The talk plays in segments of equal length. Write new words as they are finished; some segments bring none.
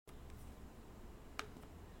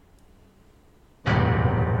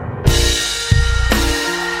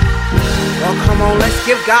on, let's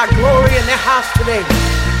give God glory in the house today.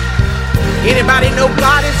 Anybody know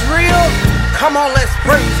God is real? Come on, let's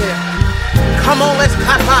praise Him. Come on, let's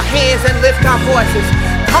clap our hands and lift our voices.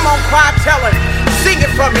 Come on, choir, tell Him. Sing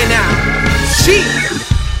it for me now.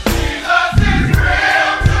 Jesus. Jesus is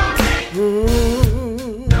real to me.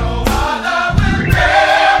 No other will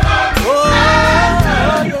ever be. Oh,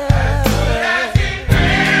 yeah. As He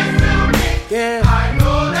is to me. Yeah. I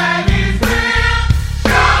know that He's real.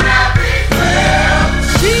 Shout everywhere.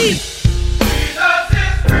 Jesus. Jesus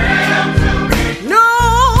is real to me. No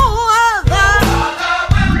other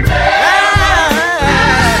will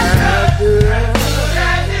ever be.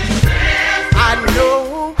 I know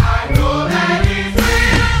that He's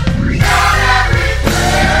real. Shout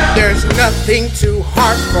everywhere. There's nothing too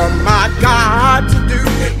hard for my God to do.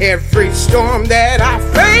 Every storm that I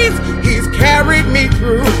face, He's carried me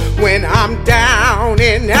through. When I'm down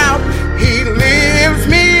and out, He lifts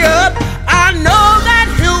me up. I know that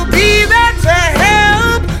He'll be there to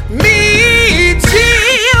help me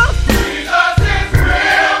chill. Jesus is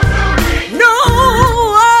real to me. No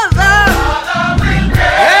other will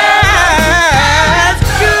that's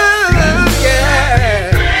good, yeah.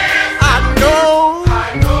 I know,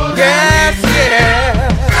 yes, yeah.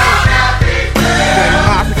 When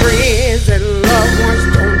my friends and loved ones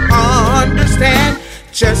don't understand,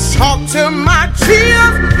 just talk to my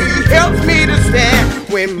tears, He helps me to stand.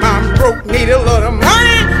 When I'm broke, need a little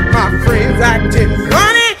money, my friends acting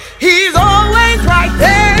funny, He's always right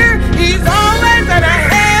there. He's always there to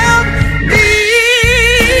help me.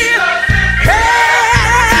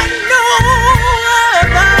 Hey, no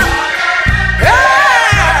other.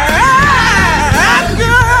 That's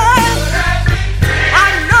good. I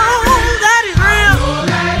know that He's real.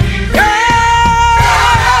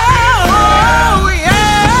 Oh,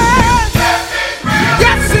 yeah.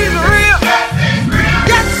 Yes, He's real.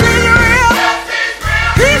 Yes, He's real.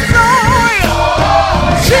 He's so real.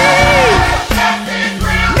 Jesus.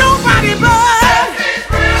 Nobody but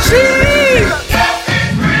Jesus.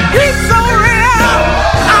 He's so real.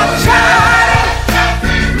 I've tried it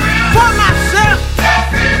for myself.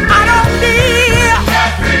 I don't need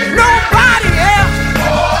nobody else.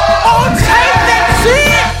 Oh, taste and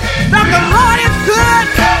see that the Lord is good.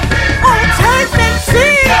 Oh, taste and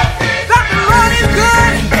see that the Lord is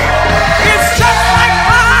good. It's just like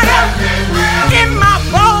fire in my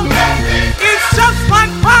bones. It's just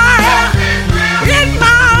like fire in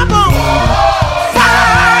my bones.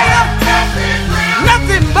 Fire,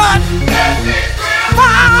 nothing but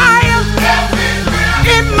fire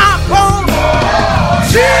in my bones.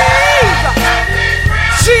 Jesus,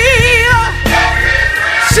 Jesus,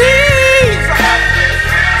 Jesus.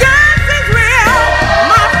 God is real.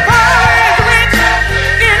 My Father is rich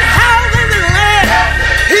in houses and land.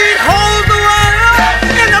 He holds the world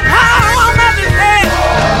in the palm of His hand.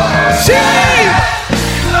 Jesus.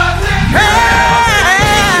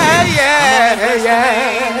 Hey, yeah,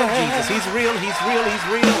 yeah. Jesus, He's real, He's real, He's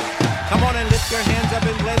real. Come on and lift your hands up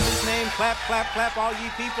and bless His name. Clap, clap, clap, all ye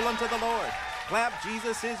people unto the Lord. Clap,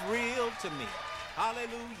 Jesus is real to me.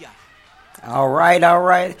 Hallelujah. All right.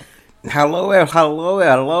 Hello,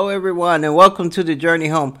 everyone, and welcome to the Journey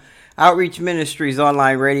Home Outreach Ministries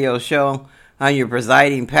online radio show. I'm your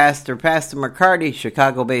presiding pastor, Pastor McCarty,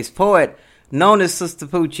 Chicago-based poet, known as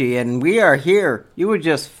Sistapoochie, and we are here. You were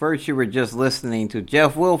just listening to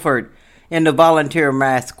Jeff Wilford in the Volunteer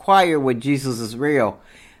Mass Choir with Jesus is Real,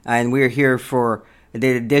 and we're here for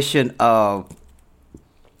the edition of,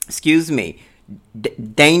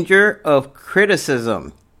 Danger of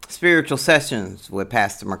Criticism, Spiritual Sessions with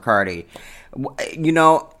Pastor McCarty. You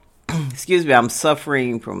know, I'm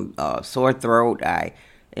suffering from sore throat,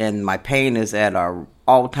 and my pain is at an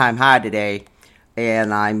all-time high today,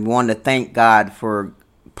 and I want to thank God for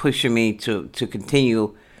pushing me to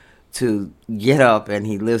continue to get up, and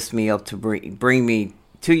He lifts me up to bring me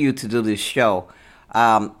to you to do this show.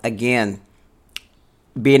 Again,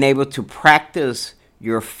 being able to practice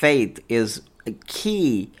your faith is a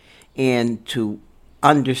key into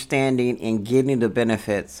understanding and getting the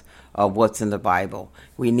benefits of what's in the Bible.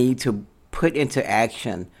 We need to put into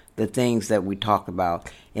action the things that we talk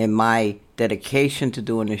about. And my dedication to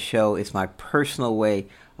doing this show is my personal way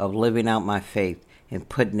of living out my faith and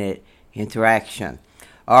putting it into action.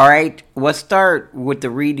 All right, let's start with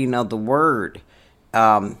the reading of the Word.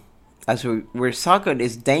 As we're talking,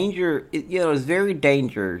 it's danger. It's very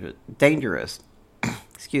dangerous.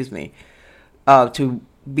 To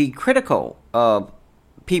be critical of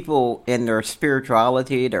people in their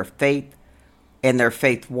spirituality, their faith, and their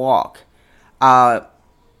faith walk. That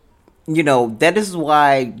is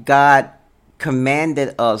why God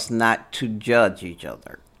commanded us not to judge each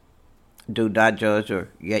other. do not judge, or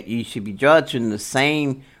yet you should be judging the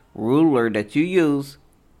same ruler that you use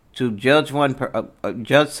to judge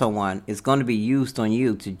judge someone is going to be used on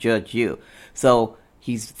you to judge you. So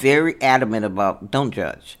he's very adamant about don't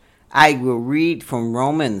judge. I will read from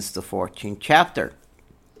Romans, the 14th chapter,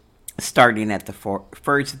 starting at the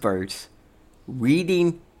first verse,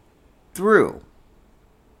 reading through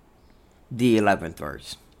the 11th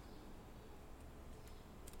verse.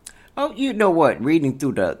 Oh, you know what? Reading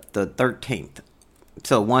through the 13th.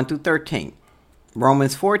 So 1 through 13.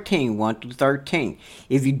 Romans 14, 1 through 13.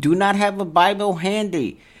 If you do not have a Bible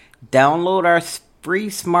handy, download our free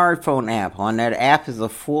smartphone app. On that app is a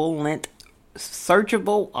full-length,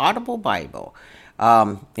 searchable, audible Bible.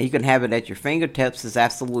 You can have it at your fingertips. It's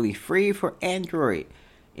absolutely free for Android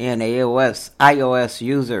and iOS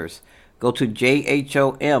users. Go to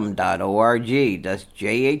jhom.org. That's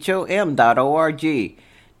jhom.org.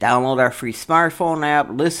 Download our free smartphone app.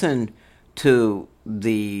 Listen to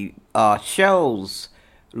the shows,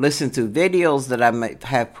 listen to videos that I might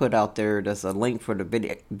have put out there. There's a link for the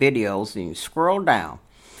videos, and you scroll down.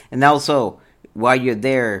 And also, while you're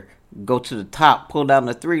there, go to the top, pull down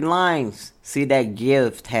the 3 lines, see that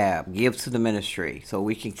give tab, give to the ministry, so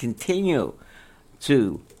we can continue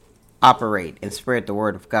to operate and spread the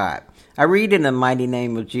word of God. I read in the mighty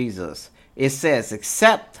name of Jesus. It says,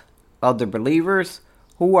 accept other believers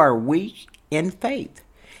who are weak in faith,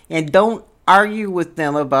 and don't argue with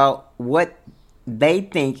them about what they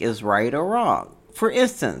think is right or wrong. For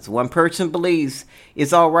instance, one person believes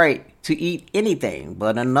it's all right to eat anything,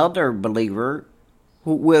 but another believer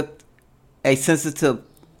with a sensitive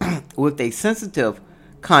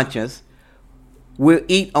conscience will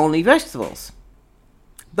eat only vegetables.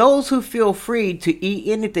 Those who feel free to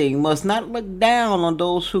eat anything must not look down on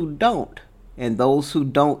those who don't, and those who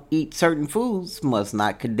don't eat certain foods must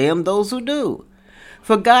not condemn those who do.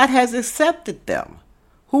 For God has accepted them.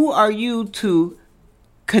 Who are you to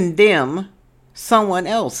condemn someone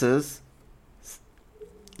else's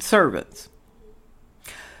servants?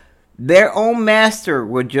 Their own master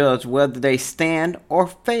will judge whether they stand or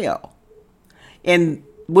fail. And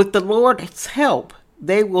with the Lord's help,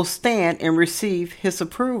 they will stand and receive his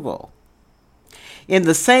approval. In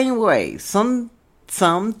the same way, some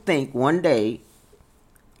think one day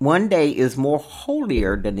is more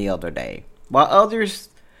holier than the other day, while others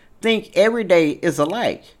think every day is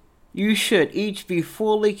alike. You should each be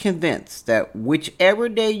fully convinced that whichever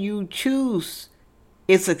day you choose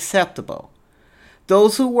is acceptable.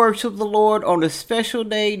 Those who worship the Lord on a special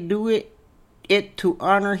day do it to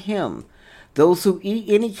honor him. Those who eat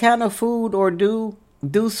any kind of food or do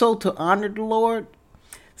so to honor the Lord,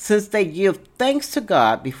 since they give thanks to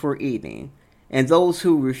God before eating. And those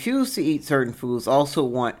who refuse to eat certain foods also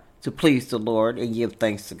want to please the Lord and give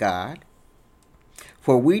thanks to God.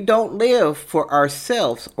 For we don't live for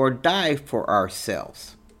ourselves or die for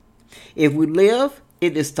ourselves. If we live,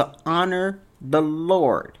 it is to honor the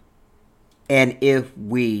Lord. And if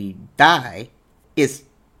we die, it's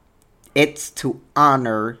to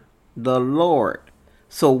honor the Lord.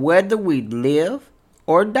 So whether we live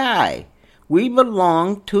or die, we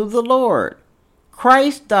belong to the Lord.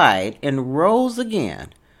 Christ died and rose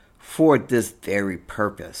again for this very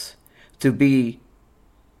purpose, to be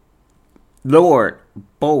Lord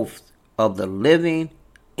both of the living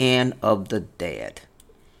and of the dead.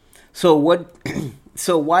 So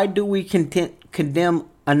why do we condemn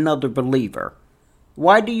another believer?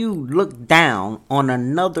 Why do you look down on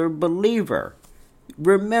another believer?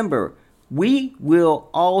 Remember, we will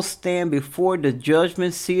all stand before the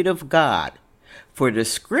judgment seat of God. For the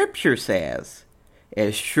scripture says,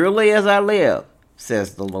 as surely as I live,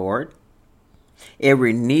 says the Lord,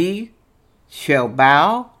 every knee shall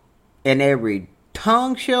bow and every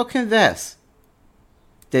tongue shall confess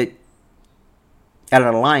that an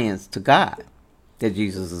alliance to God, that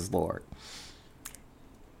Jesus is Lord.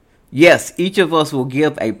 Yes, each of us will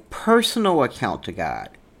give a personal account to God.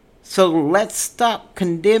 So let's stop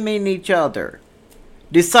condemning each other.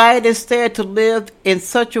 Decide instead to live in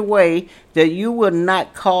such a way that you will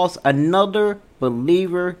not cause another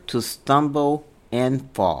believer to stumble and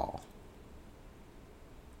fall.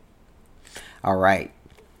 All right.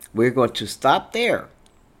 We're going to stop there.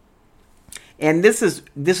 And this is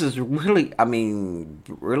really,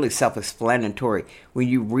 really self-explanatory when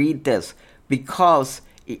you read this, because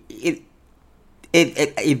it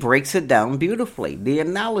breaks it down beautifully. The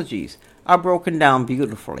analogies are broken down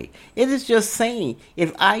beautifully. It is just saying,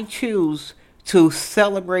 if I choose to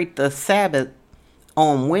celebrate the Sabbath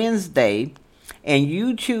on Wednesday, and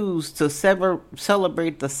you choose to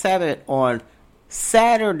celebrate the Sabbath on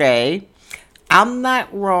Saturday, I'm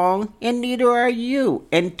not wrong, and neither are you.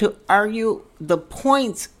 And to argue the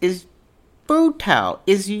points is futile,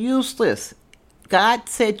 is useless. God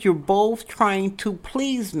said you're both trying to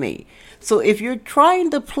please me. So if you're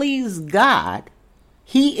trying to please God,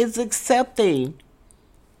 He is accepting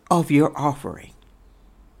of your offering.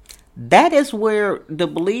 That is where the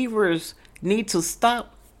believers need to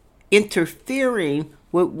stop interfering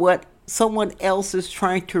with what someone else is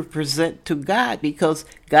trying to present to God, because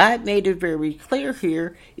God made it very clear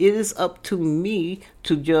here, it is up to me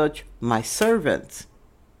to judge my servants.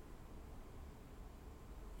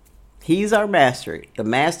 He's our master. The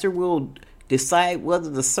master will decide whether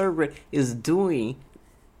the servant is doing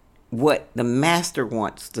what the master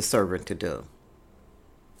wants the servant to do.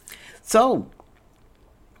 So,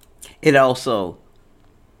 it also,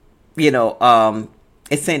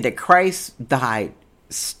 it's saying that Christ died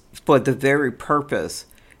for the very purpose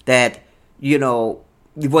that,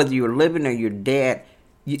 whether you're living or you're dead,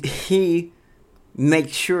 He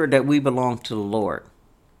makes sure that we belong to the Lord.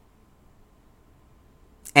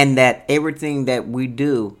 And that everything that we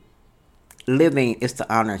do, living, is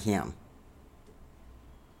to honor Him.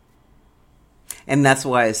 And that's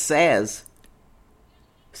why it says,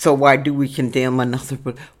 so why do we condemn another?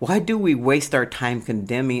 Why do we waste our time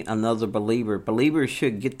condemning another believer? Believers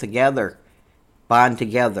should get together, bond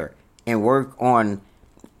together, and work on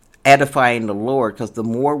edifying the Lord. Because the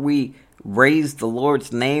more we raise the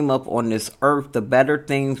Lord's name up on this earth, the better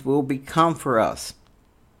things will become for us.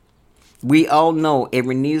 We all know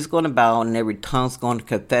every knee is going to bow and every tongue is going to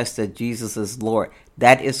confess that Jesus is Lord.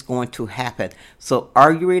 That is going to happen. So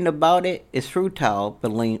arguing about it is futile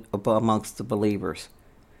amongst the believers.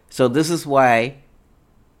 So this is why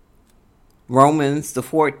Romans, the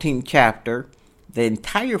 14th chapter, the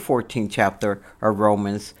entire 14th chapter of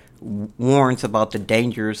Romans warns about the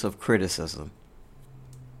dangers of criticism.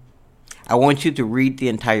 I want you to read the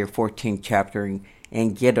entire 14th chapter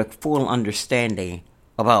and get a full understanding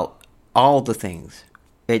about all the things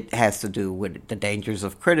it has to do with the dangers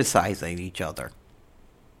of criticizing each other.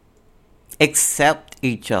 Accept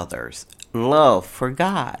each other's love for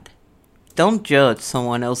God. Don't judge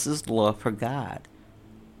someone else's love for God.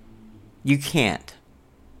 You can't.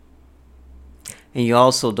 And you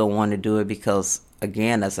also don't want to do it because,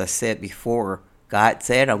 again, as I said before, God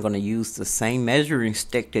said, I'm going to use the same measuring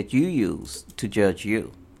stick that you use to judge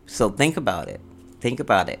you. So think about it. Think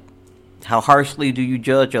about it. How harshly do you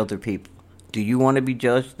judge other people? Do you want to be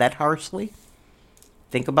judged that harshly?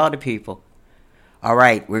 Think about it, people. All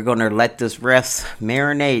right, we're going to let this rest,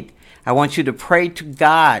 marinate. I want you to pray to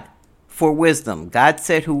God for wisdom. God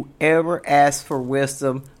said, whoever asks for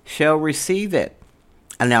wisdom shall receive it.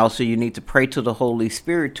 And also you need to pray to the Holy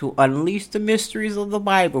Spirit to unleash the mysteries of the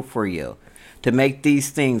Bible for you, to make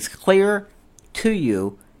these things clear to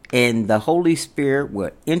you, and the Holy Spirit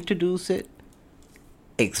will introduce it,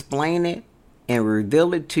 explain it, and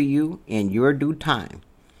reveal it to you in your due time.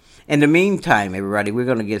 In the meantime, everybody, we're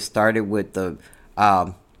going to get started with the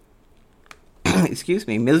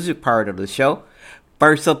music part of the show.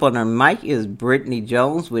 First up on the mic is Brittany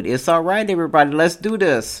Jones with It's Alright, everybody. Let's do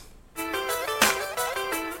this.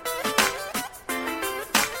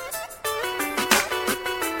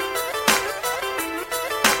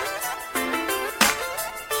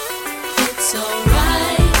 It's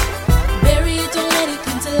alright, bury it, don't let it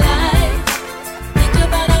come to life. Think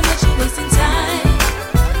about how much you're wasting time.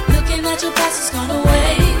 Looking at your past has gone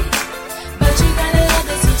away, but you gotta love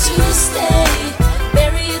it till you stay.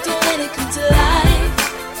 Bury it, don't let it come to life.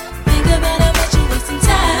 Think about how much you're wasting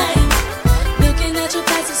time. Looking at your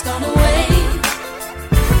past has gone away.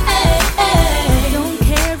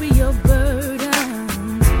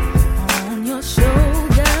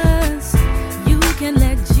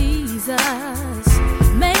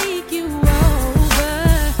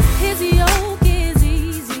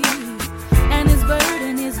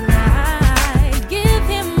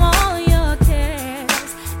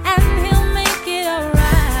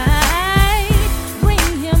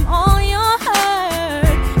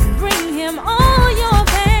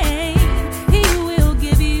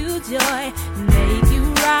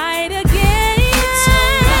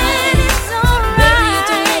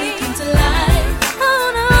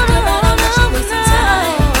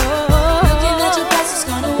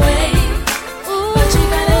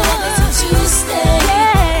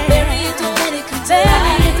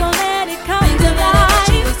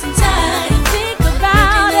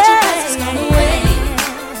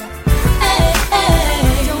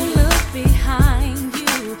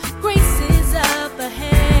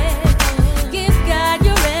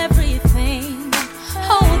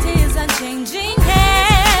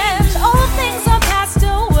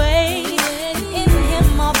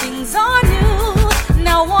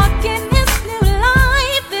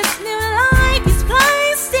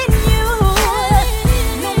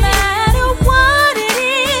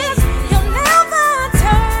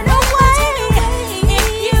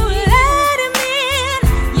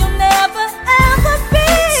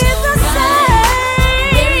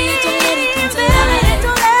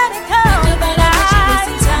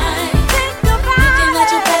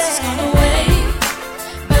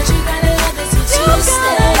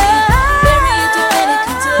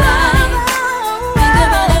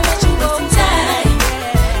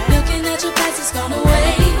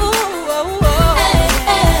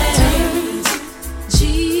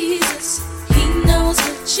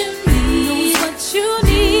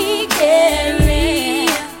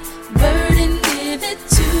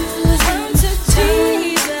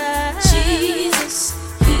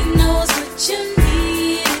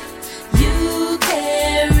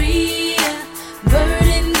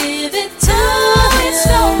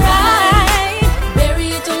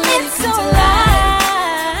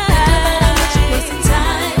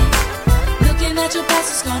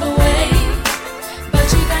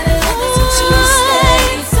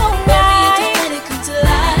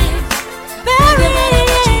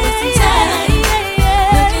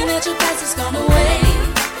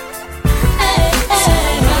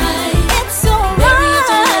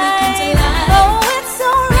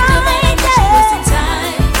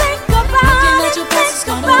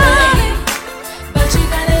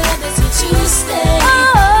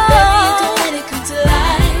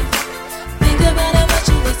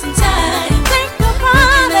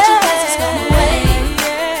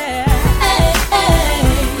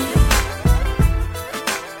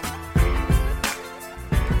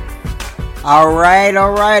 All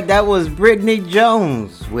right. That was Brittany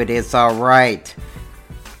Jones with It's All Right.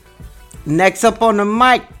 Next up on the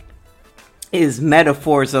mic is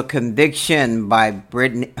Metaphors of Conviction by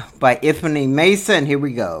Ifany Mason. Here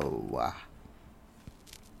we go.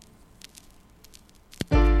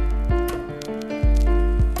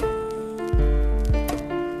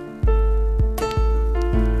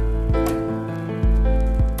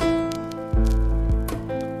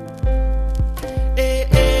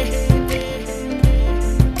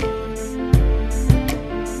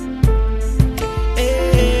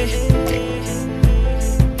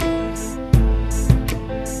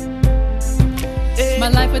 My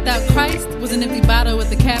life without Christ was an empty bottle with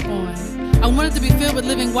the cap on. I wanted to be filled with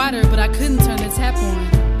living water, but I couldn't turn the tap on.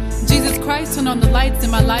 Jesus Christ turned on the lights in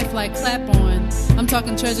my life like clap on. I'm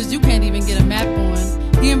talking treasures you can't even get a map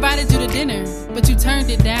on. He invited you to dinner, but you turned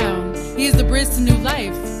it down. He is the bridge to new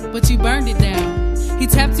life, but you burned it down. He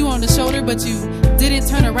tapped you on the shoulder, but you didn't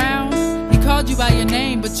turn around. He called you by your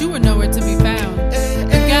name, but you were nowhere to be found.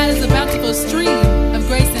 If God is about to flow a stream of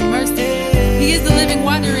grace and mercy, He is the living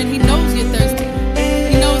water and He knows you're thirsty.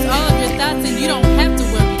 He knows all of your thoughts and you don't have to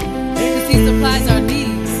worry, cause He supplies our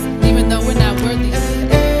needs, even though we're not worthy.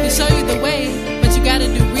 He'll show you the way, but you gotta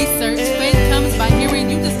do research. Faith comes by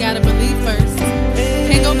hearing, you just gotta believe first.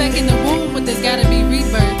 Can't go back in the womb, but there's gotta be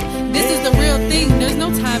rebirth. This is the real thing, there's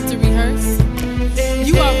no time to rehearse.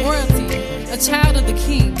 You are royalty, a child of the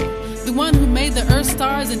King, the one who made the earth,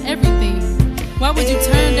 stars, and everything. Why would you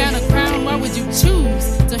turn down a crown? Why would you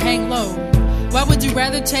choose to hang low? Why would you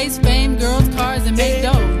rather chase fame, girls, cars, and make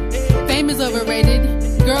dough? Fame is overrated,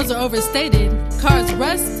 girls are overstated, cars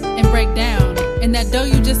rust and break down, and that dough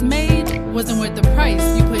you just made wasn't worth the price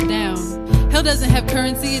you put down. Hell doesn't have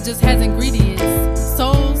currency, it just has ingredients: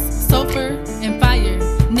 souls, sulfur, and fire.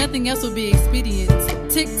 Nothing else will be expedient.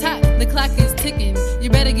 Tick tock, the clock is ticking. You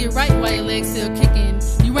better get right while your legs still kicking.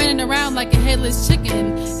 You running around like a headless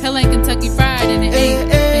chicken. Hell ain't Kentucky Fried and it ain't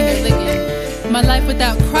finger licking. My life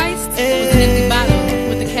without Christ was an empty bottle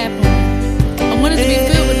with a cap on. I wanted to be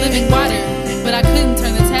filled with living water, but I couldn't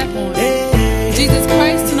turn the tap on. Jesus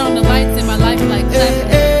Christ turned on the lights in my life like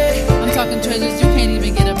clapping. I'm talking treasures you can't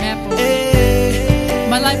even get a map on.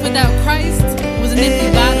 My life without Christ was an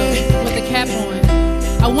empty bottle with a cap on.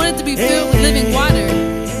 I wanted to be filled with living water,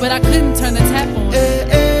 but I couldn't turn the tap on.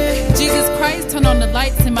 Jesus Christ turned on the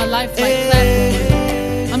lights in my life like clap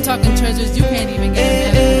on. I'm talking treasures you can't even get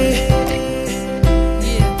a map on.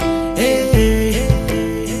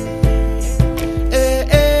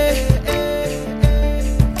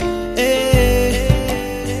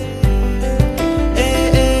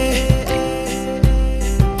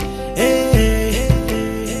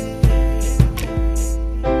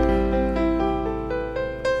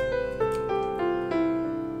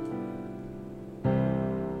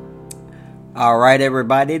 All right,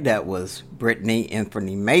 everybody, that was Brittany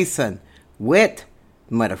Ifany Mason with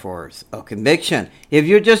Metaphors of Conviction. If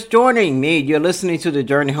you're just joining me, you're listening to the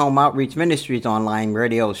Journey Home Outreach Ministries online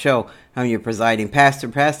radio show. I'm your presiding pastor,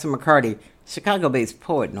 Pastor McCarty, Chicago-based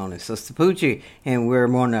poet known as Sistapoochie, and we're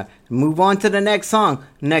going to move on to the next song.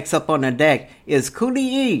 Next up on the deck is Coolie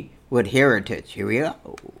E with Heritage. Here we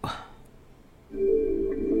go.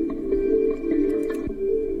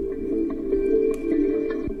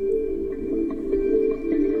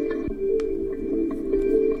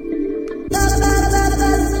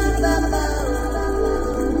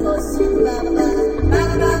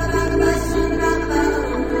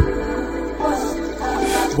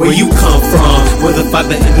 Where you come from, where the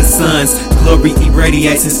Father and the Son's glory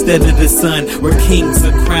irradiates instead of the sun, where kings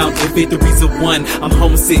are crowned and victories are won. I'm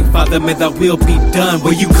homesick, Father, may thy will be done.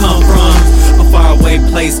 Where you come from, a faraway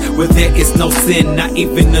place where there is no sin, not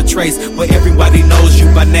even a trace, where everybody knows you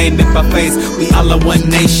by name and by face. We all are one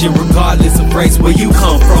nation, regardless of race. Where you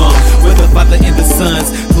come from, where the Father and the Son's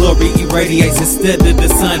glory irradiates instead of the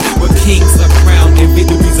sun, where kings are crowned and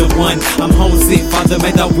victories are won. I'm homesick, Father,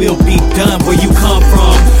 may thy will be done. Where you come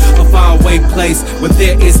from, a faraway place where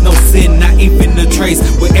there is no sin, not even a trace,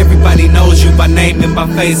 where everybody knows you by name and by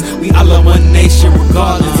face. We all are one nation,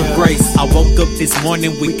 regardless of grace. I woke up this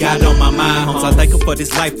morning with God on my mind. Homes, I thank Him for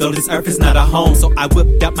this life, though this earth is not a home. So I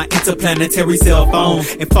whipped out my interplanetary cell phone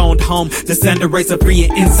and phoned home to send a race of free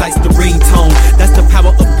and insights, the ringtone. That's the power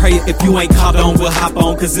of prayer. If you ain't caught on, we'll hop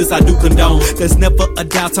on. cause this I do condone. There's never a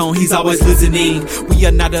doubt on, he's always listening. We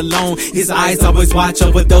are not alone, his eyes always watch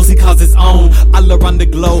over those he calls his own. All around the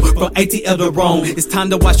globe, from ATL to Rome, it's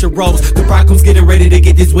time to wash your robes. The bridegroom's getting ready to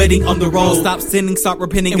get this wedding on the road. Stop sinning, start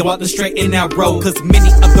repenting, and walk the straight and narrow. Cause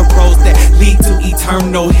many of the roads that lead to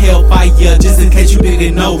eternal hellfire, just in case you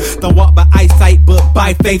didn't know, don't walk by eyesight, but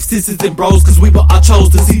by faith, sisters and bros. Cause we were all chose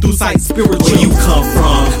to see through sight spiritual. Where you come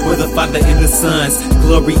from, where the Father and the Son's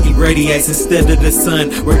glory irradiates instead of the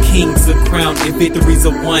sun. Where kings are crowned and victories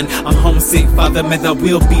are won. I'm homesick, Father, may thy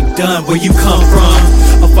will be done. Where you come from,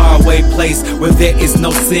 a faraway place where there is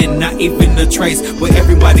no sin, not even a trace. Where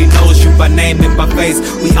everybody knows you by name and by face.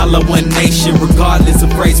 We all are one nation, regardless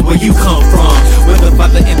of race. Where you come from, where the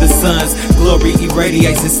Father and the Son's glory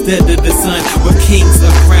irradiates instead of the sun. Where kings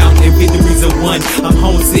are crowned and victories are won. I'm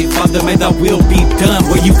homesick, Father, may thy will be done.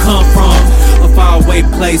 Where you come from, a faraway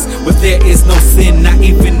place where there is no sin, not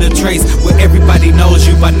even a trace. Where everybody knows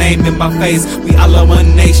you by name and by face. We all are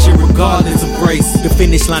one nation, regardless of race. The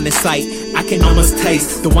finish line in sight, I can almost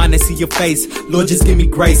taste the wine and see your face. Lord, just give me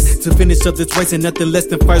grace to finish up this race and nothing less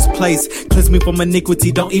than first place. Cleanse me from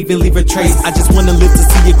iniquity, don't even leave a trace. I just wanna live to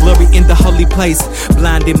see your glory in the holy place.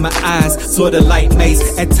 Blind in my eyes, sorta like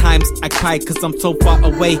mace. At times I cry cause I'm so far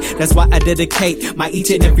away. That's why I dedicate my each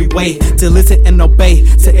and every way to listen and obey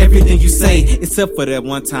to everything you say. Except for that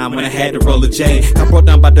one time when I had to roll a J. I brought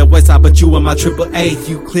down by the west side, but you were my AAA.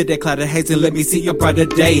 You cleared that cloud of haze and let me see your brighter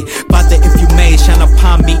day. Father, if you may, shine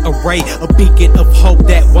upon me a ray, a beacon of hope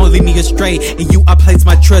that won't lead me astray. In you I place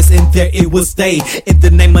my trust and there it will stay. In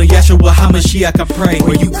the name of Yeshua HaMashiach I pray.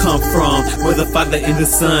 Where you come from, where the Father and the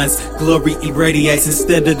Son's glory irradiates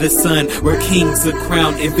instead of the sun. Where kings are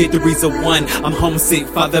crowned and victories are won. I'm homesick,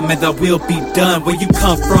 Father, may thy will be done. Where you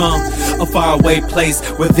come from, a faraway place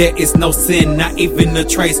where there is no sin, not even a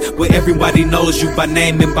trace. Where everybody knows you by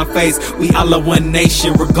name and by face. We all are one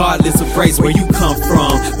nation, regardless of race. Where you come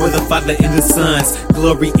from, where the Father and the Son's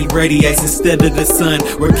glory irradiates instead of the sun.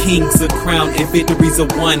 Where kings are crowned and victories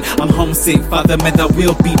are won. I'm homesick, Father, may thy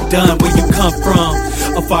will be done. Where you come from,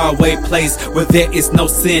 a faraway place where there is no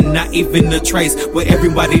sin, not even a trace. Where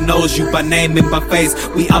everybody knows you by name and by face.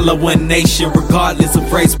 We all are one nation, regardless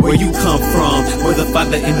of race. Where you come from, where the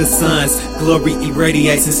Father and the Son's glory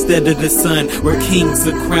irradiates instead of the sun. Where kings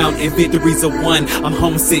are crowned and victories are won. I'm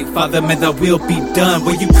homesick, Father, may thy will be done.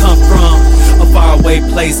 Where you come from, a faraway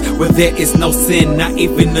place where there is no sin, not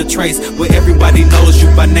even a trace. Where everybody knows you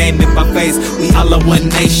by name and by face. We all are one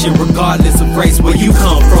nation, regardless of race. Where you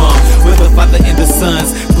come from, where the Father and the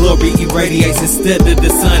Son's glory irradiates instead of the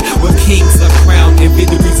sun. Where kings are crowned and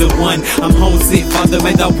victories are won. I'm homesick, Father,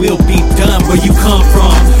 may thy will be done. Where you come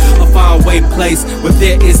from, a faraway place where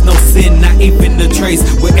there is no sin, not even a trace.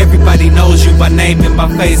 Where everybody knows you by name and by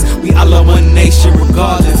face. We all are one nation,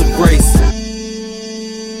 regardless of race.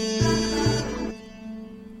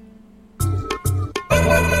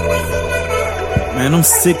 Man, I'm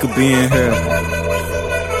sick of being here.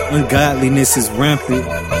 Ungodliness is rampant.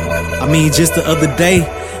 I mean, just the other day,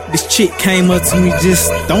 this chick came up to me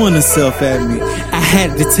just throwing herself at me. I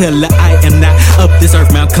had to tell her I am not up this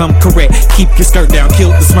earth, man, come correct. Keep your skirt down,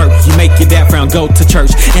 kill the smirk. You make your dad frown, go to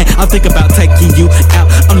church. And I'll think about taking you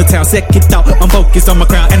out on the town. Second thought, I'm focused on my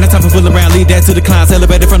crown. And the time for fooling around, lead that to the clouds.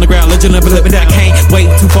 Elevated from the ground, let you live and let me down. Can't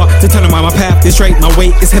wait too far to turn around. My path is straight, my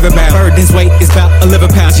weight is heavy bound. Burden's weight is about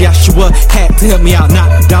 11 pounds. Yeshua had to help me out,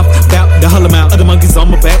 knocked off about the whole amount. Other monkeys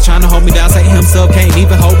on my back, trying to hold me down. Say himself can't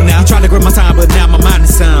even hold me now. Trying to grab my time, but now my mind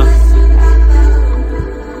is sound.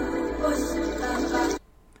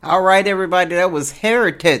 All right, everybody, that was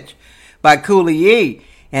Heritage by Cooley.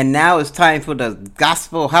 And now it's time for the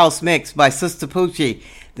Gospel House Mix by Sistapoochie.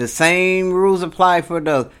 The same rules apply for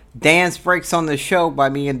the dance breaks on the show by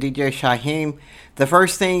me and DJ Shyhiem. The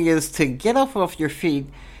first thing is to get off your feet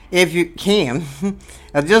if you can.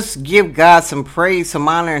 Just give God some praise, some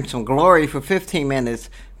honor, and some glory for 15 minutes,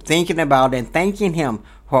 thinking about and thanking Him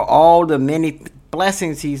for all the many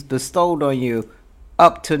blessings He's bestowed on you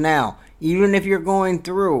up to now. Even if you're going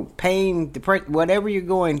through pain, depression, whatever you're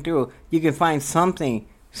going through, you can find something,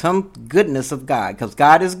 some goodness of God. Because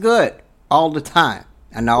God is good all the time.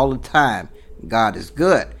 And all the time, God is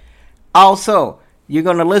good. Also, you're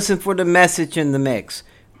going to listen for the message in the mix.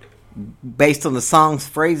 Based on the songs,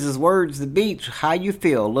 phrases, words, the beats, how you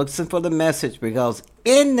feel. Listen for the message. Because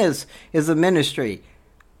in this is a ministry.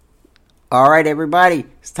 All right, everybody.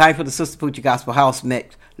 It's time for the Sistapoochie Gospel House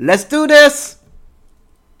Mix. Let's do this.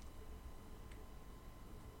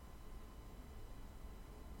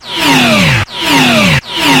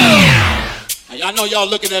 How I know y'all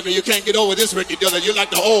looking at me. You can't get over this Ricky Dillon. You like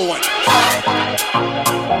the old one.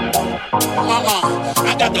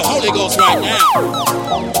 I got the Holy Ghost right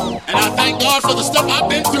now. And I thank God for the stuff I've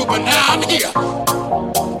been through, but now I'm here.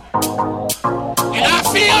 And I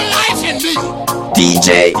feel life in me.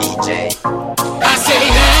 DJ. I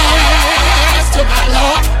say yes to my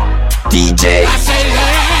Lord. DJ. I say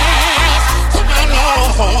yes to my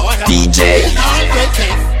Lord. DJ. He's on great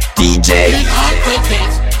things. DJ. He's on great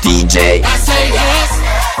things. DJ. I say yes.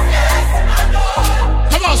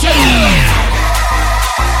 Come on, say yes.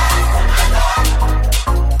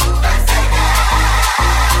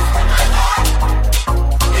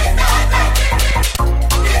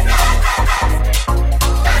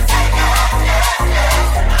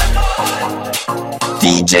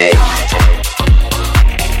 DJ.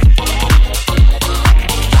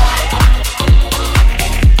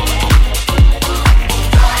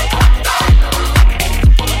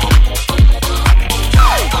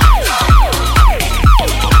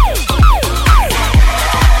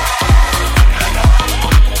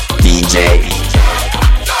 DJ.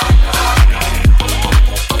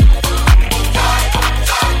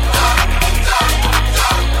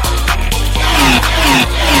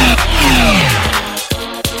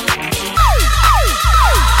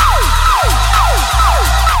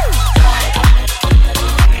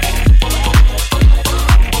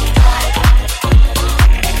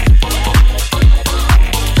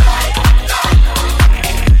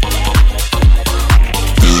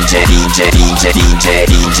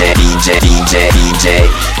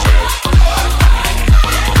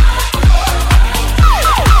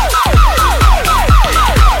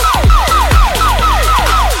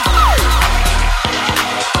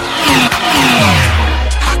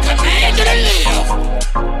 I command you to live.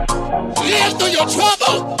 Live through your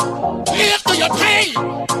trouble. Live through your pain.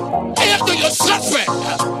 Live through your suffering.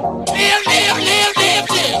 Live.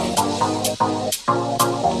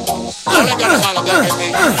 All I gotta holler back at me.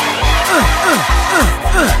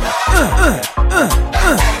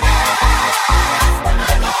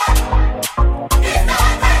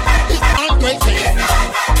 He's on great things.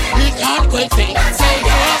 He's on great things. Say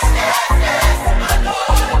yes.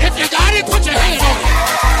 If you got it, put your hand on it.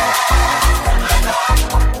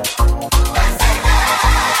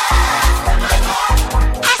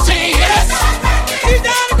 I say yes. He's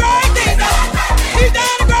done a great thing. He's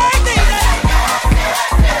done a great thing.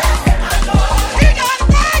 He's done a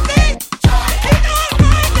great thing. He's done a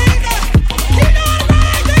great thing.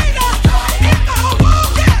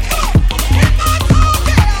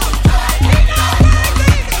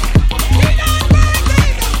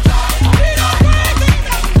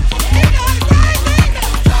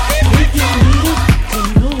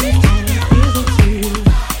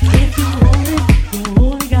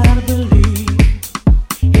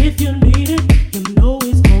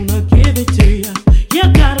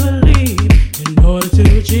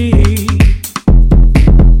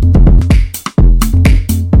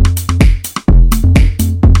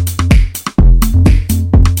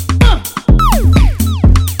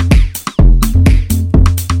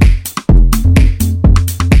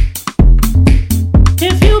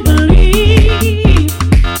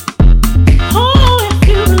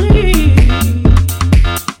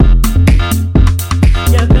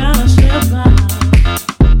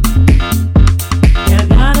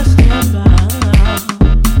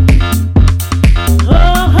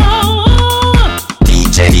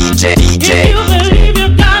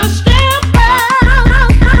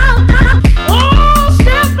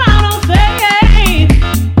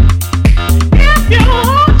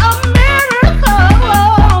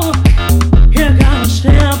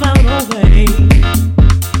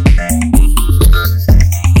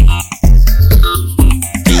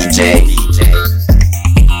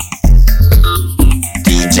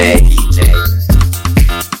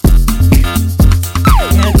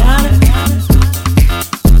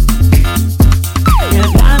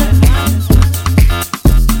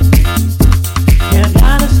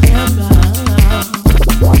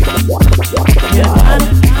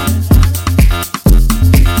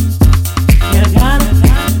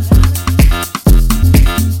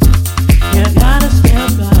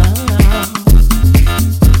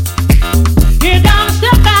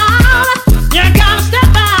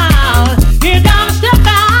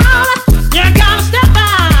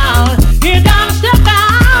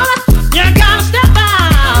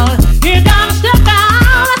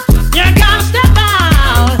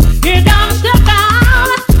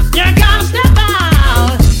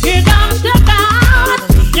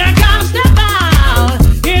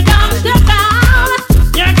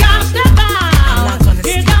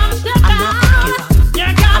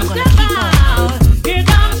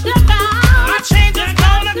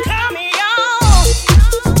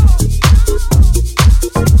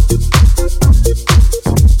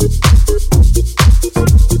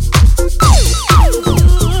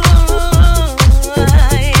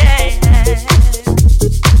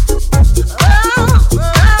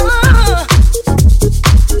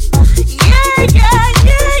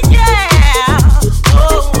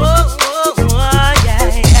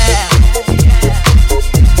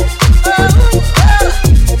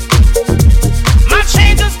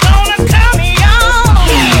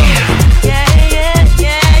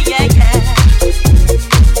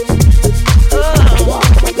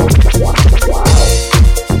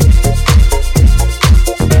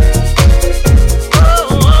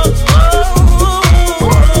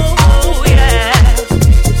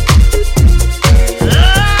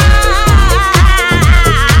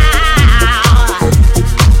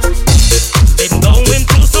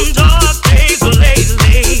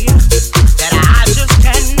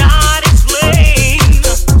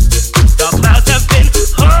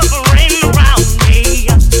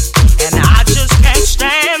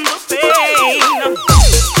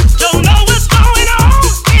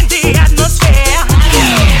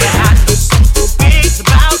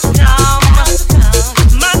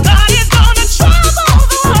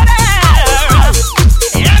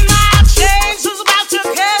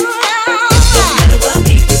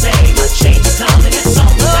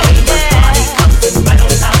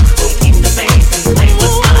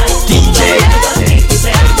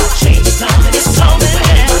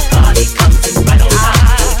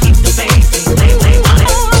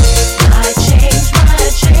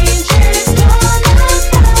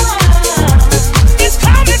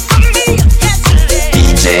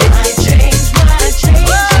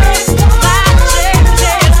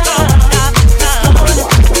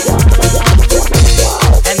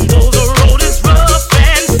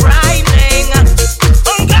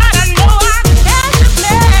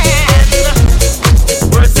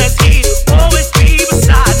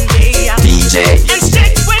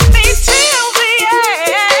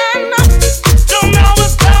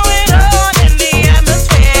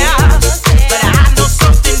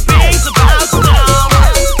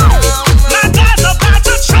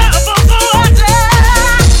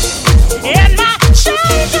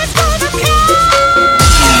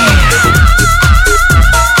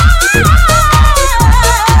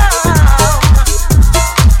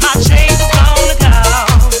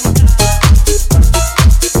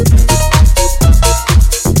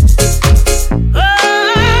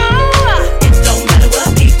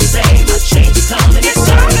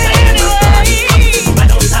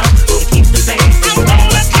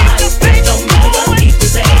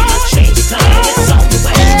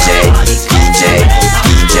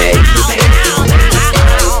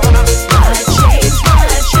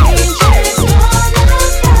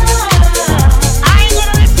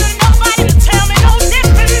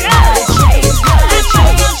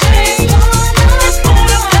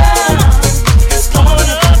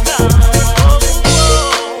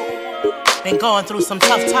 going through some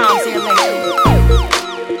tough times here lately.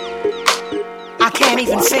 I can't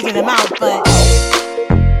even figure them out, but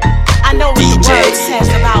I know what the word says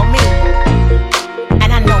about me,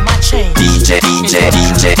 and I know my change. DJ.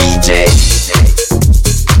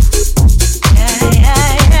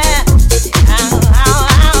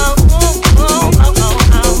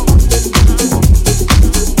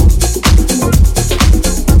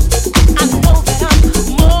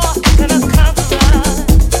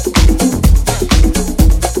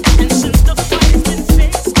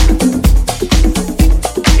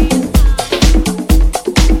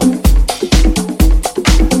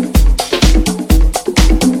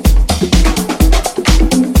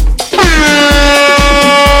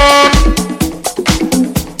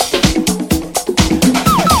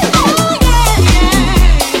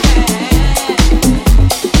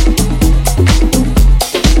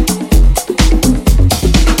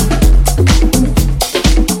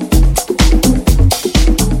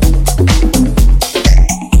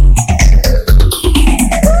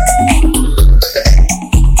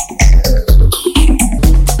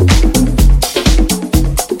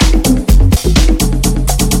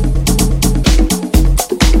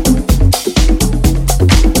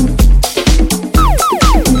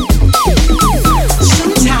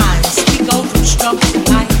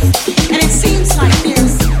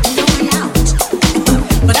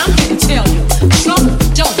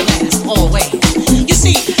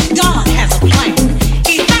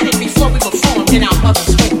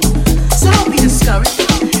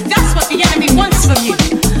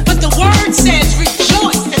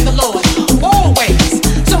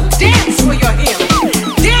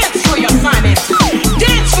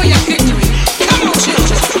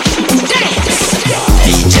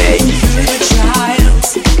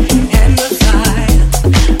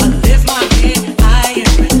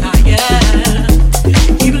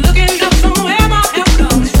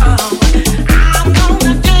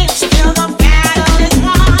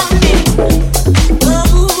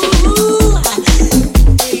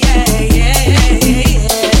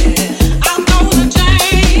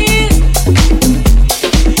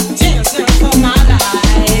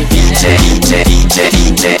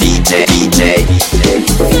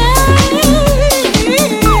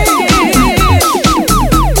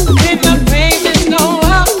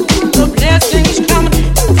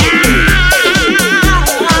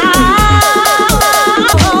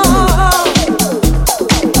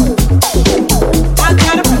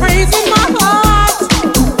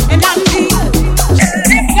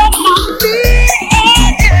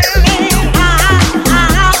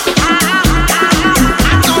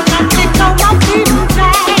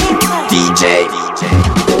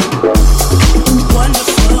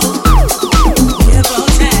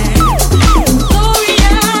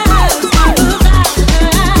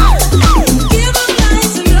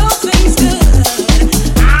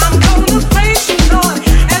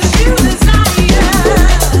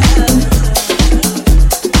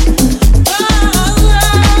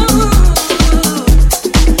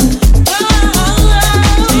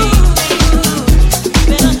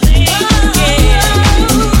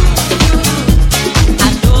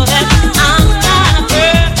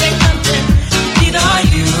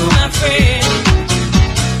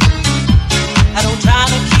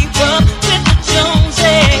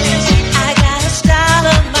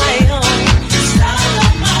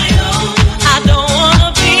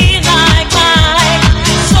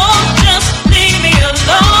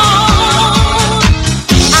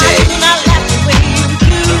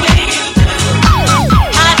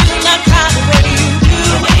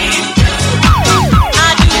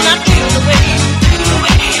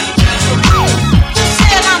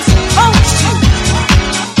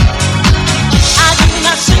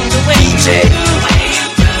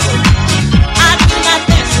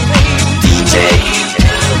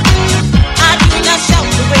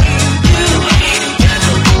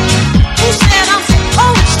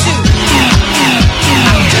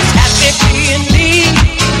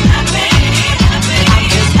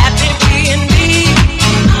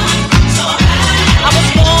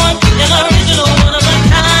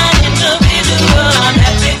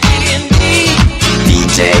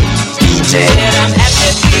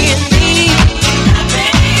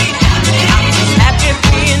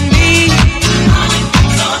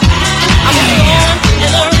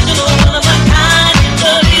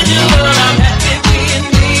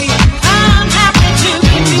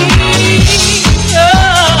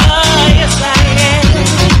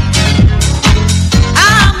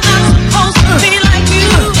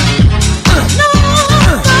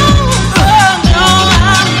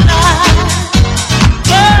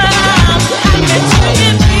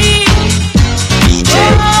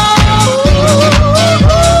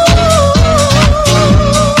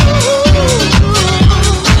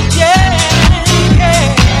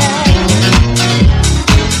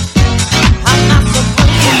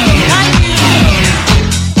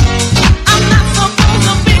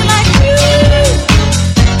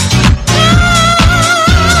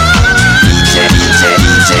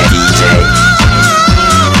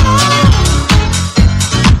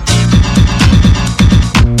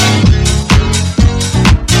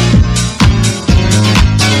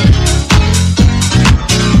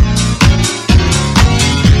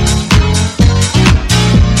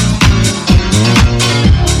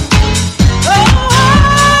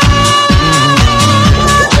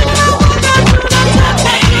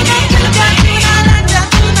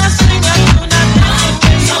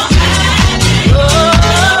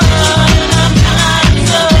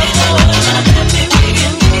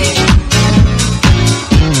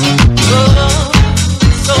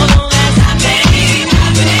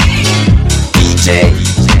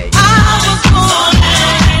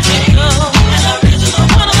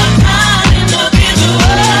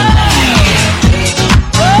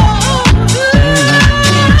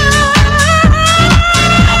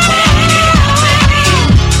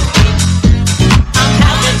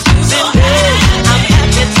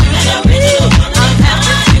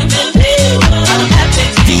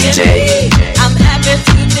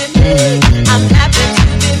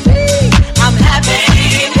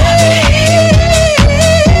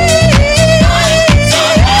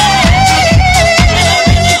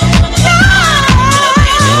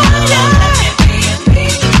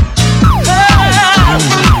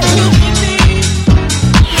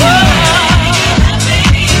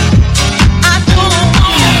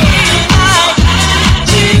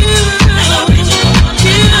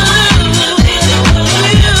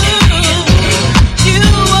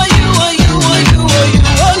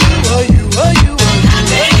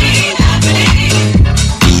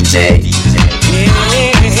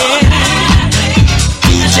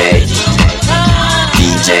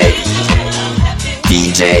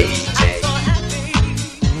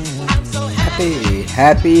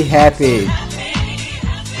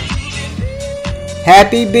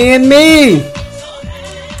 Happy being me.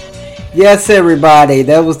 Yes, everybody.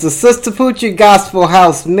 That was the Sistapoochie Gospel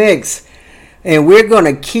House mix. And we're going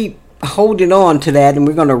to keep holding on to that. And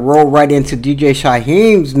we're going to roll right into DJ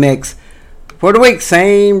Shyhiem's mix for the week.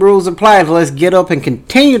 Same rules apply. Let's get up and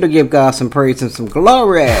continue to give God some praise and some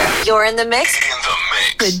glory. You're in the mix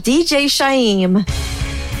with DJ Shyhiem.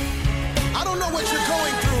 I don't know what you're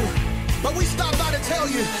going through, but we stopped by to tell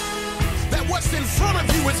you that what's in front of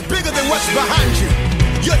you is bigger than what's behind you.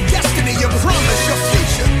 Your destiny, your promise, your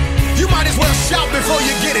future. You might as well shout before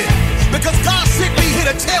you get it, because God sent me here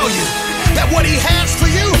to tell you that what he has for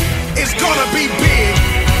you is gonna be big.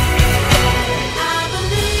 I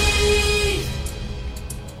believe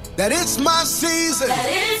that it's my season. that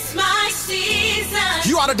it's my season.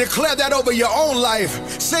 You ought to declare that over your own life.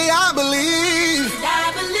 Say, I believe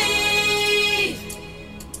I believe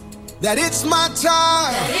that it's my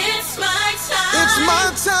time. that it's my time. It's my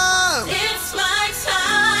time. It's my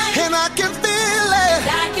time. And I can feel it.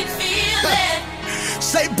 I can feel it.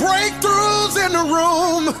 Say, breakthroughs in the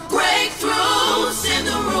room. Breakthroughs in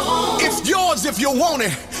the room. It's yours if you want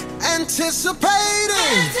it.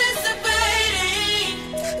 Anticipating.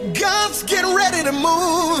 God's getting ready to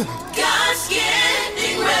move. God's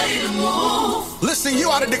getting ready to move. Listen, you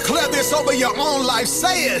ought to declare this over your own life.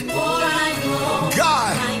 Say it. For I know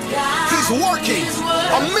God, he's working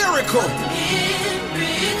a miracle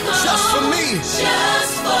just for me.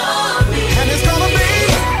 Just for me. And it's gonna be.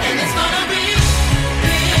 And it's gonna be.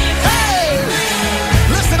 Hey!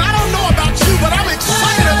 Listen, I don't know about you, but I'm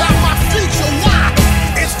excited about my future. Why?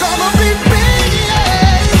 It's gonna be big,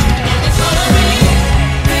 yeah. And it's gonna be.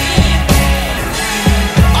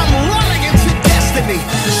 I'm running into destiny,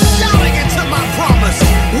 shouting into my promise.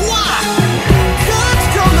 Why? God's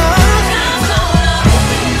gonna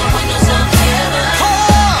open the windows of heaven.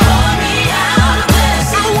 Pour me out a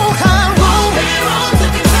blessing. I won't have room. Be wrong to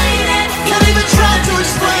complain it. Can't even try to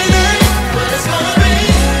explain it. But it's gonna be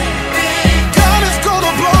big. God is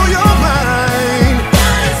gonna blow your mind.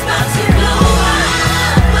 God is about to blow our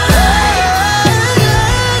mind. Yeah.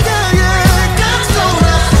 God's gonna.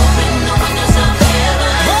 Open the windows of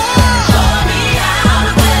heaven. Pour me out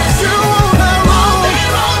a blessing. You won't have room. Be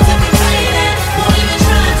wrong to complain it. Won't even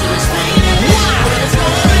try to explain it. But it's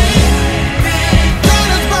gonna be big. God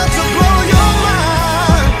is about to blow your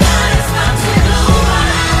mind. God is about to blow our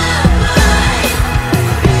mind.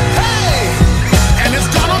 Hey, and it's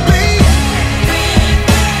gonna be.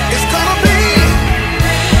 It's gonna be.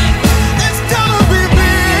 It's gonna be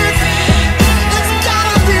big. It's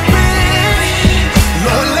gotta be big.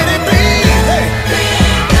 Lord, let it be. Hey.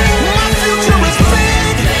 My future is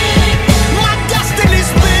big. My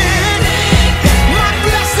destiny's big. My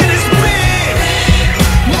blessing is big.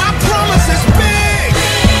 My promise is big.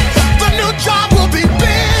 The new job will be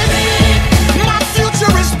big. My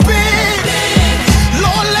future is big.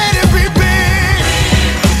 Lord, let it be big.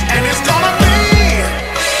 And it's gonna be.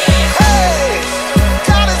 Hey,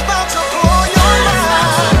 God is about to blow your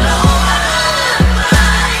mind.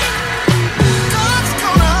 God's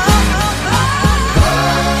gonna.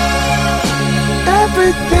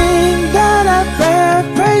 Everything that I bear,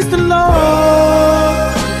 praise the Lord.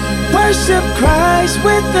 Worship Christ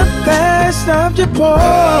with the best of your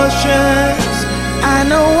portions. I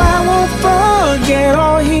know I won't forget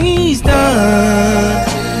all he's done.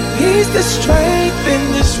 He's the strength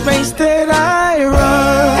in this race that I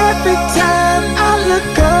run. Every time I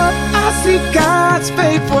look up, I see God's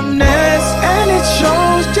faithfulness, and it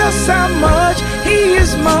shows just how much he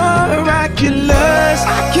is miraculous.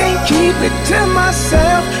 I can't keep it to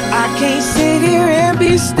myself. I can't sit here and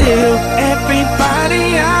be still.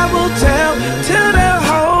 Everybody I will tell till the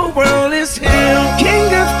whole world is healed.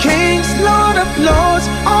 King of kings, Lord of lords,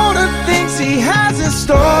 all the things he has in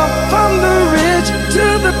store. From the rich to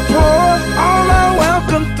the poor, all are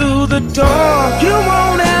welcome through the door. You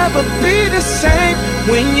won't ever be the same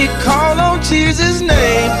when you call on Jesus'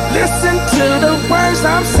 name. Listen to the words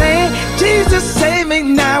I'm saying. Jesus save me,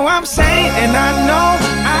 now I'm saying. And I know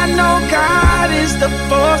God is the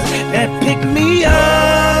force that picked me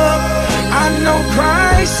up. I know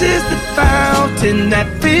Christ is the fountain that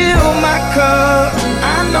filled my cup.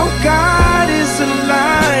 I know God is a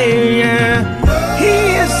liar. He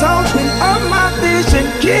is opened up my vision,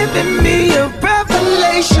 giving me a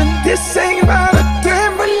revelation. This ain't about a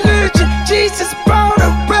damn religion. Jesus brought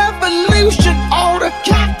a revolution. All the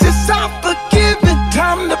captives are forgiven.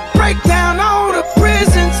 Time to break down all the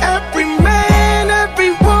prisons. Every man,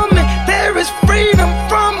 every woman, there is freedom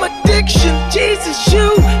from addiction. Jesus, you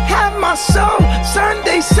have my soul.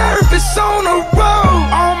 Sunday service on the road.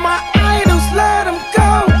 All my idols, let them go.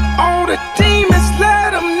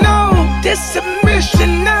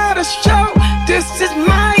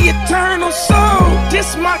 eternal soul.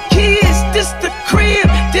 This my kids, this the crib,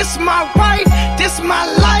 this my wife, this my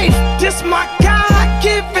life, this my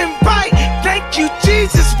God-given right. Thank you,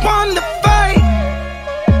 Jesus, won the fight.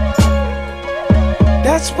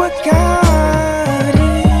 That's what God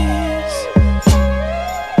is.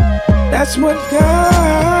 That's what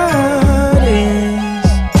God is.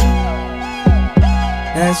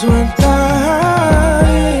 That's what God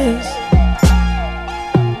is.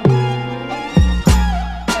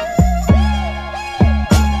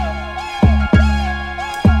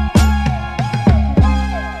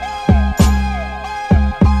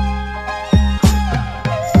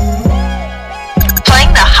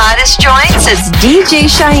 Playing the hottest joints, it's DJ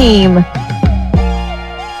Shyhiem.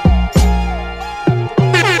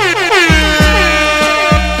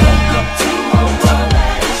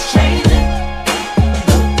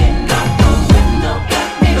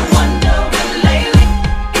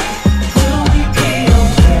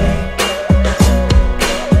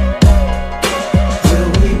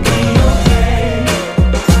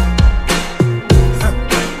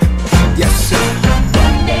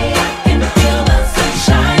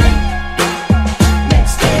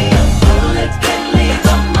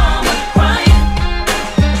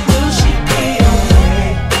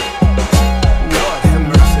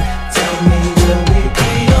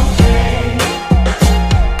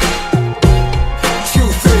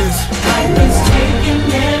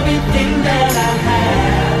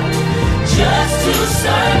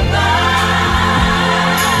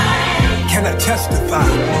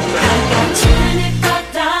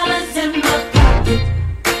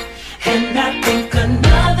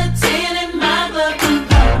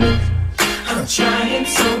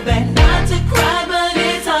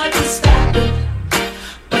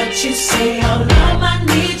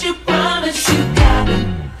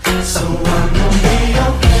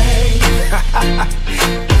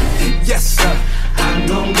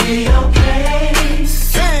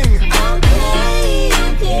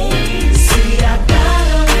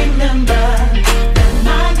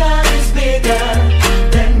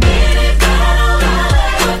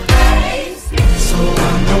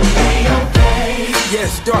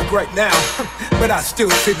 Still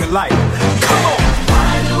see the light. Come on.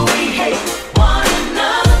 Why do we hate one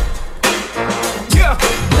another? Yeah.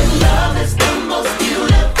 When love is the most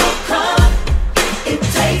beautiful color, it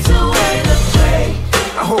takes away the gray.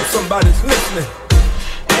 I hope somebody's listening.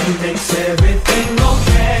 And makes everything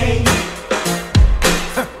okay.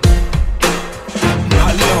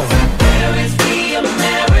 My Lord. Where is the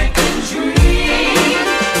American dream?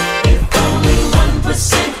 If only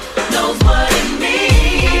 1% knows what it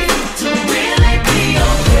means to really be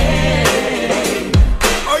okay.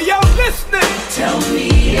 Are y'all listening? Tell me,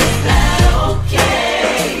 is that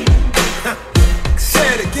okay? Say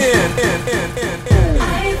it again.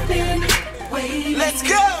 I've been waiting. Let's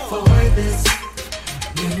go for this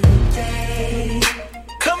new day.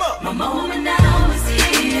 Come on. My moment now is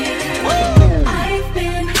here. Woo. I've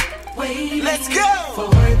been waiting. Let's go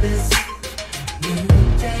for this new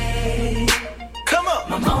day. Come on.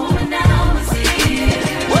 My moment now is here.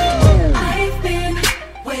 Woo. I've been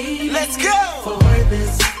waiting. Let's go for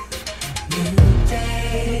this new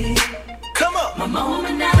day. Come on. My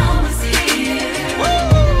moment now is here. Woo.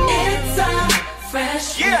 It's a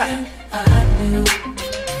fresh wind, a new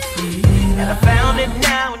freedom. And I found it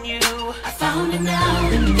now in you. I found it now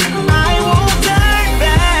in you. I won't turn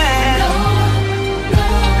back. No, no.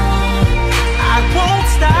 I won't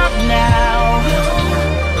stop now.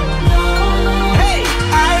 No, no. Hey,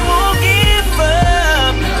 I won't give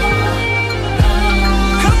up. No, no.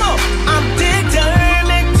 Come on, I'm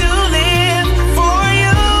determined to live for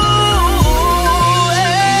you.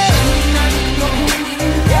 Hey. I'm not going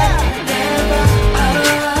back, never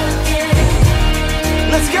again.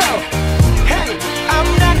 Let's go. Hey, I'm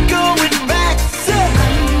not going back.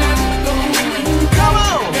 I'm not going. Come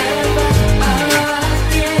on. Never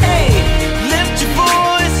again. Hey, lift your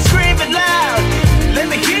voice, scream it loud. Let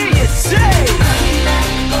me hear you say. I'm not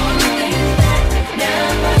going back,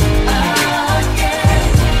 never again.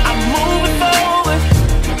 I'm moving forward.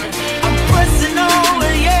 I'm pressing on,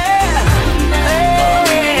 yeah. I'm not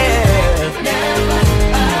going never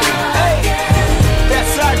again.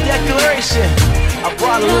 That's our declaration. I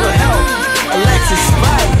brought a little help. Alexis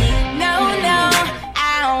Spike. No, no, I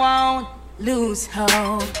won't lose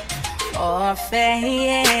hope or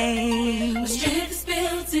faith. Strength is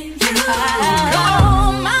built in you.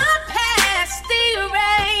 Oh, my past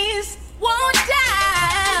erased, won't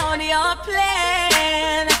doubt your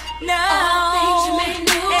plan. No, All things you made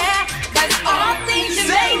new. yeah, 'cause all things you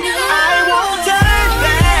made new. I won't turn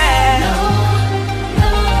back. No,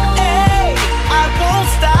 no. Hey, I won't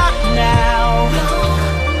stop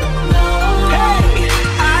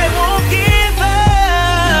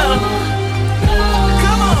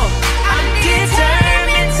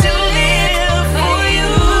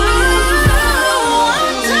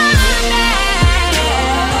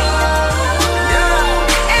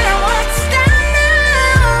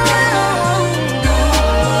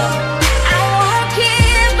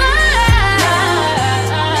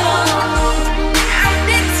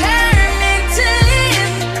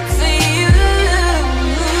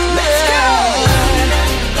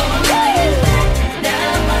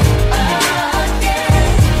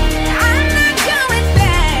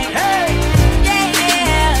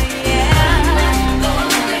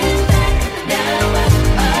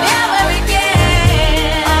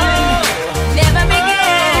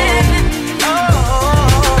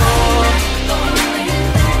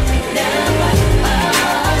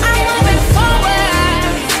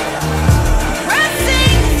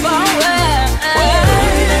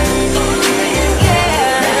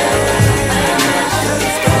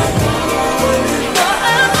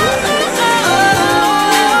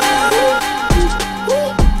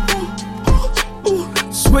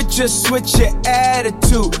to switch your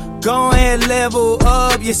attitude. Go ahead, level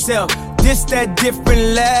up yourself. This that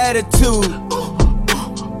different latitude.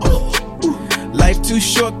 Life too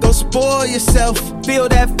short, don't spoil yourself. Feel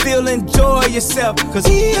that feel, enjoy yourself. Cause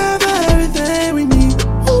we have everything we need.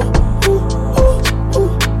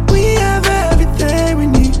 We have everything we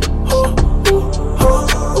need.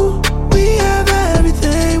 We have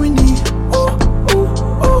everything we need.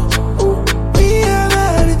 We have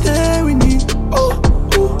everything we need.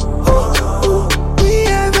 We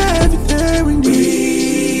have everything we need.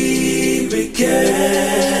 We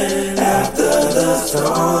began after the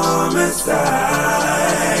storm inside.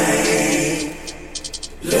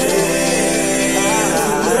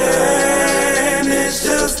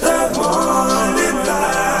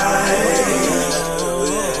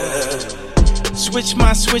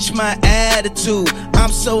 Switch my attitude.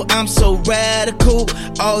 I'm so radical.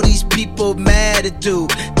 All these people mad at do.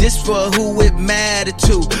 This for who it mattered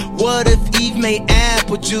to. What if Eve made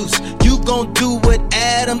apple juice? You gon' do what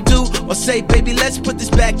Adam do? Or say, baby, let's put this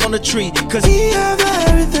back on the tree. Cause we have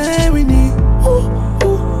everything we need.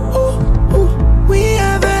 We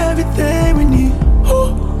have everything we need.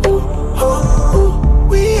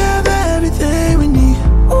 We have everything we need.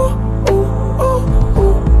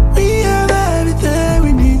 We have everything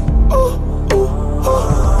we need.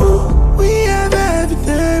 We have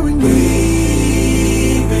everything we need.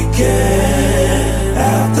 We began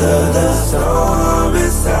after the storm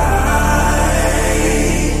inside.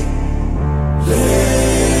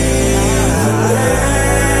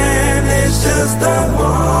 Land is just a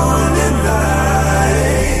morning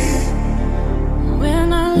light. When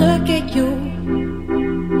I look at you,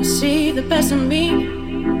 I see the best of me.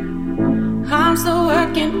 I'm still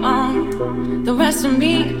working on the rest of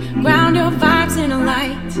me. Ground your vibes in the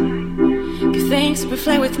light. Give thanks,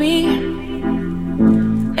 reflect with me.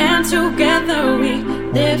 And together we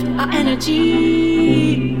lift our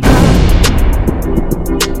energy.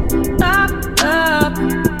 Up, up,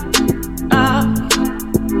 up,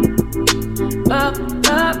 up,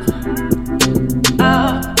 up, up,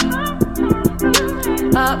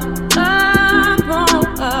 up,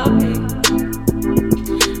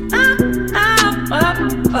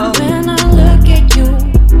 oh, when I look at you,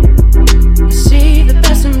 I see the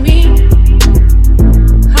best of me.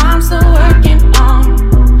 I'm still working on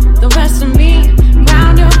the rest of me.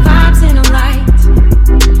 Ground your vibes in the light.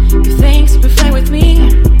 Give thanks, reflect with me.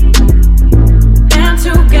 And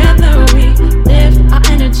together we lift our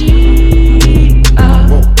energy up.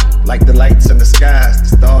 Whoa, like the lights in the skies, the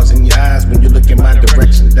stars in your eyes when you look in my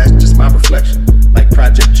direction. That's just my reflection. Like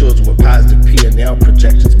project children with positive P&L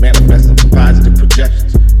projections, manifesting for positive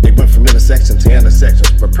projections. They went from intersection to intersections,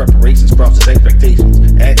 for preparations crosses expectations.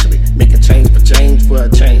 Actually, make a change for a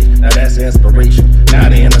change. Now that's the inspiration. Now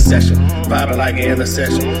the intercession, vibing like an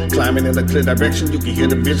intercession. Climbing in a clear direction, you can hear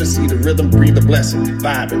the vision, see the rhythm, breathe the blessing.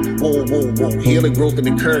 Vibing, whoa, whoa, whoa. Healing, growth, and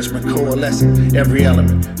encouragement coalescing. Every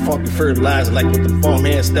element, funky fertilizer like with the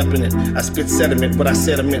farmhand stepping in. I spit sediment, but I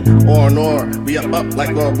sediment. Or, we up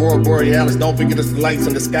like Aurora Borealis. Don't forget it's the lights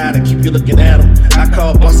in the sky that keep you looking at them. I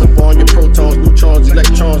call bust up on your protons, neutrons,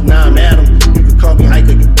 electrons, now I'm at them. You can call me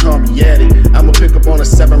hiker, you can call me Yeti. I'ma pick up on a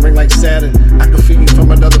 7 ring like Saturn. I can feel you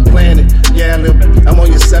from another planet. Yeah, I'm on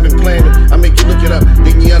your 7th planet. I make you look it up,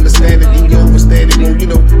 then you understand it, then you overstand it. Then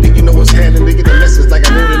you know what's happening. They get the message like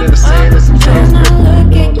I wrote it in the sand. When I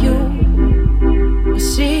look at you, I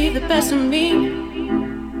see the best of me.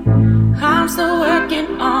 I'm still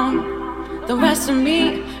working on the rest of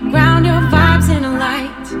me. Ground your vibes in the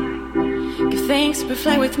light. Give thanks,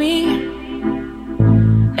 reflect with me.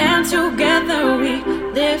 And together we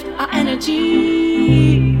lift our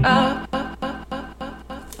energy up.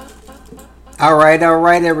 All right,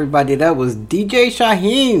 everybody. That was DJ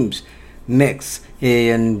Shyhiem's mix.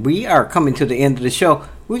 And we are coming to the end of the show.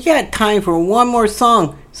 We got time for one more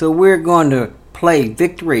song. So we're going to play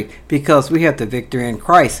Victory because we have the victory in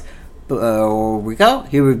Christ. Here we go.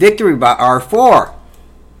 Here is Victory by R4.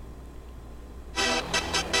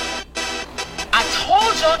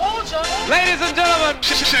 Ladies and gentlemen,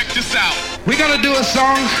 check this out. We're gonna do a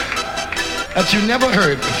song that you never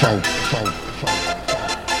heard before.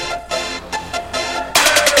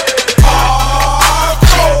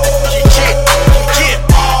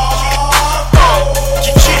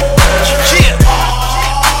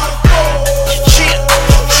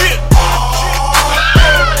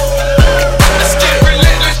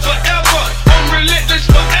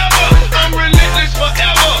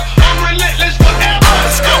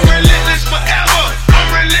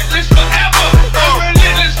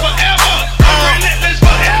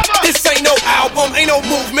 This ain't no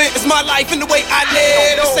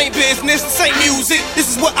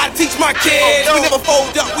teach my kids. We never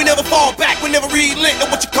fold up, we never fall back, we never relent. And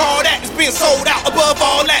what you call that is being sold out. Above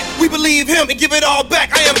all that, we believe him and give it all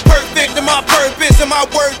back. I am perfect in my purpose, and my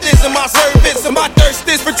worth is in my service, and my thirst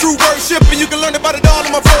is for true worship. And you can learn about it all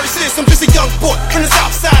in my verses. I'm just a young boy from the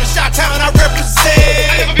south side of Chi-Town, I represent.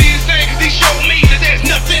 I never be the same, cause he showed me that there's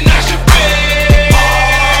nothing I should be.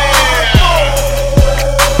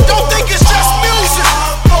 Don't think it's just music.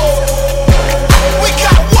 We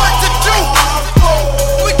got what to do.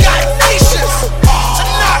 We got nations to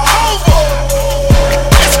knock over.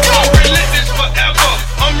 Let's go. I'm relentless forever.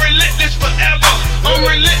 I'm relentless forever. I'm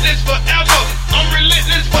relentless forever. I'm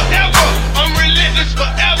relentless forever. I'm relentless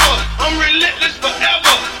forever. I'm relentless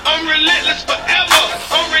forever. I'm relentless forever.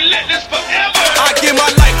 I'm relentless forever. I give my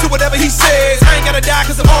life to whatever he says. I ain't gotta die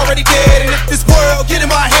cause I'm already dead. And if this world get in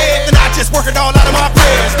my head, then I just work it all out of my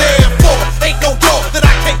prayers. Therefore, ain't no door that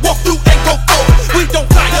I can't walk through and go for. We don't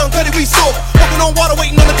die young, cause we soar. Walking on water,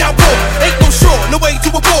 waiting on the downpour. Ain't no shore, no way to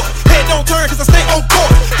abort. Head don't turn cause I stay on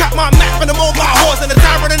course. Got my map and I'm on my horse. And the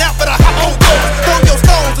time running out, but I hop on doors. Throw your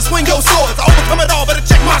stones and swing your swords. I overcome it all, better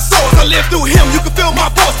check my source. I live through him, you can feel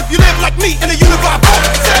my force. If you live like me in the unified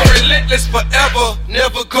force. I'm relentless forever,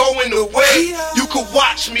 never going away. You could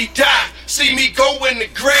watch me die, see me go in the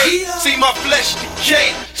grave, see my flesh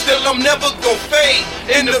decay. Still I'm never gon' fade.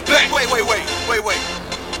 In the back, wait,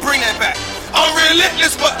 bring that back. I'm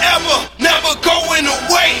relentless forever, never going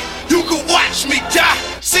away. You could watch me die,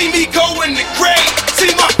 see me go in the grave,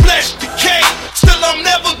 see my flesh decay. Still I'm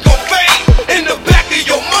never gon' fade. In the back of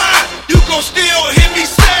your mind, you gon' still hear me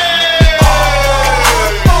say.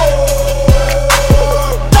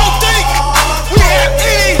 Don't think we have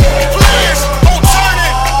any plans on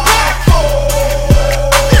turning back.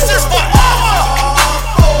 This is forever.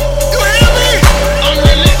 You hear me? I'm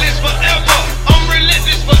relentless forever. I'm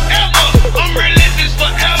relentless forever. I'm relentless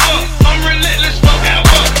forever. I'm relentless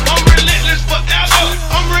forever. I'm relentless forever.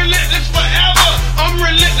 I'm relentless forever. I'm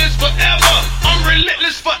relentless forever. I'm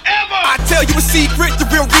relentless forever. I tell you a secret, the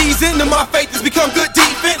real reason that my faith has become good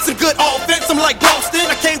defense and good offense. I'm like Boston,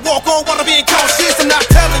 I can't walk on water being cautious. I'm not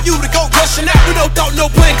telling you to go rushing out, no thought, no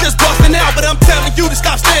plan, just busting out. But I'm telling you to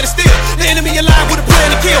stop standing still. The enemy alive with a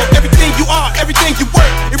plan to kill. Everything you are, everything you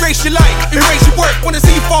work. Erase your life, erase your work. Wanna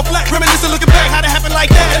see you fall flat, reminiscing, looking back, how'd it happen like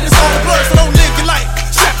that? And it's all a blur, so don't live your life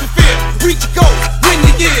strapped with fear. Reach your goals, win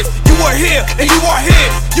the years. You are here, and you are here.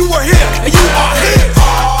 You are here, and you are here.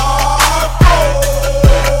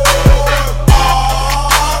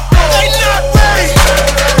 They not ready.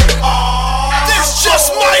 This just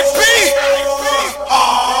might be a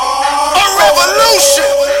revolution.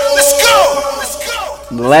 Let's go.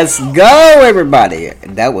 Let's go, everybody.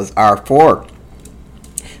 That was our fourth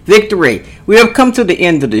victory. We have come to the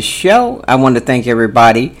end of the show. I want to thank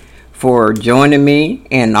everybody for joining me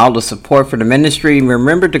and all the support for the ministry.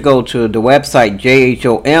 Remember to go to the website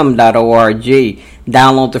jhom.org,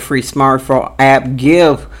 download the free smartphone app,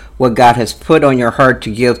 give what God has put on your heart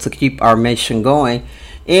to give to keep our mission going.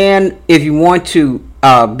 And if you want to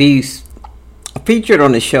be featured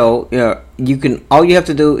on the show, you can. All you have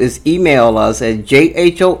to do is email us at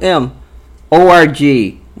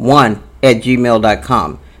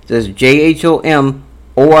jhomorg1@gmail.com. That's jhomorg,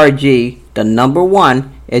 the number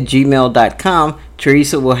 1 at gmail.com.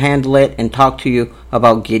 Teresa will handle it and talk to you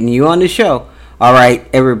about getting you on the show. All right,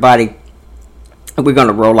 everybody, we're going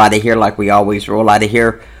to roll out of here like we always roll out of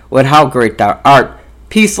here with How Great Thou Art.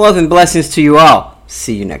 Peace, love, and blessings to you all.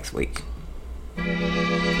 See you next week.